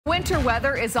Winter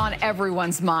weather is on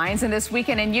everyone's minds, and this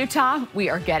weekend in Utah, we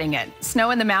are getting it.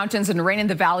 Snow in the mountains and rain in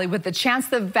the valley, with the chance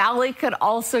the valley could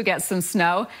also get some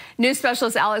snow. News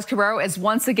specialist Alex Cabrero is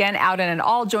once again out in it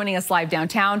all, joining us live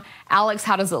downtown. Alex,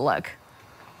 how does it look?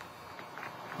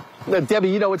 Debbie,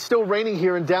 you know, it's still raining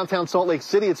here in downtown Salt Lake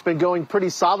City. It's been going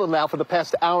pretty solid now for the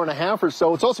past hour and a half or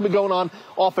so. It's also been going on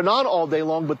off and on all day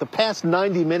long, but the past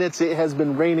 90 minutes, it has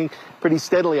been raining pretty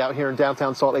steadily out here in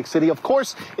downtown Salt Lake City. Of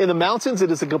course, in the mountains,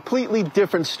 it is a completely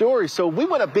different story. So we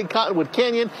went up Big Cottonwood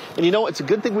Canyon, and you know, it's a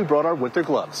good thing we brought our winter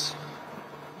gloves.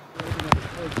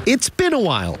 It's been a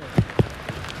while.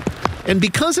 And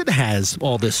because it has,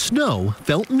 all this snow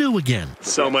felt new again.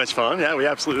 So much fun. Yeah, we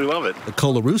absolutely love it. The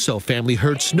Colarusso family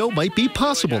heard snow might be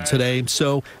possible today,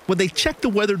 so when they checked the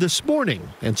weather this morning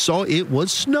and saw it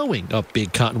was snowing up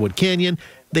Big Cottonwood Canyon,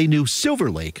 they knew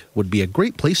Silver Lake would be a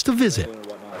great place to visit.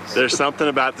 There's something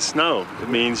about the snow. It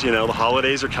means, you know, the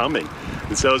holidays are coming.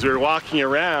 And so as we were walking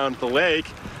around the lake,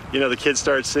 you know, the kids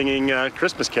started singing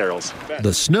Christmas carols.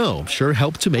 The snow sure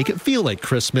helped to make it feel like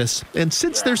Christmas. And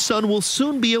since their son will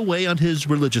soon be away on his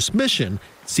religious mission,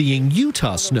 seeing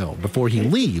Utah snow before he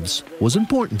leaves was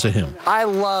important to him. I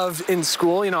love in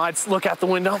school, you know, I'd look out the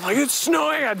window, I'm like, it's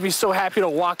snowing. I'd be so happy to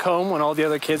walk home when all the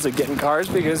other kids would get in cars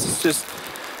because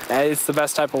it's the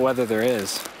best type of weather there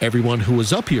is. Everyone who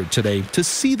was up here today to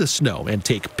see the snow and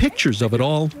take pictures of it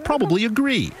all probably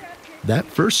agree. That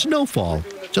first snowfall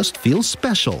just feels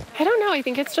special. I don't know. I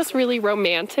think it's just really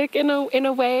romantic in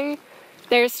a way.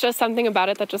 There's just something about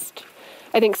it that just,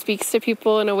 I think, speaks to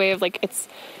people in a way of like it's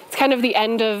kind of the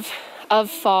end of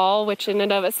fall, which in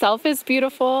and of itself is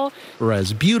beautiful. For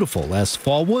as beautiful as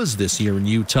fall was this year in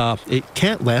Utah, it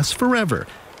can't last forever.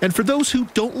 And for those who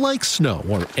don't like snow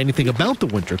or anything about the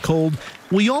winter cold,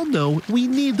 we all know we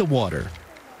need the water.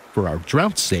 For our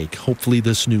drought's sake, hopefully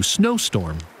this new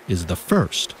snowstorm is the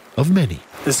first of many.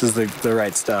 This is the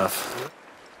right stuff.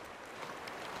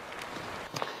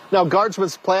 Now,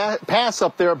 Guardsman's Pass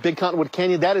up there at Big Cottonwood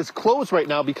Canyon, that is closed right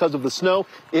now because of the snow.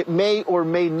 It may or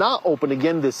may not open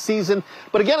again this season.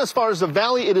 But again, as far as the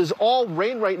valley, it is all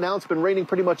rain right now. It's been raining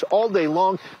pretty much all day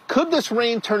long. Could this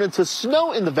rain turn into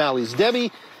snow in the valleys?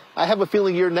 Debbie, I have a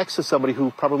feeling you're next to somebody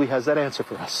who probably has that answer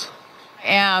for us.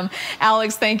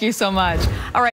 Alex, thank you so much. All right.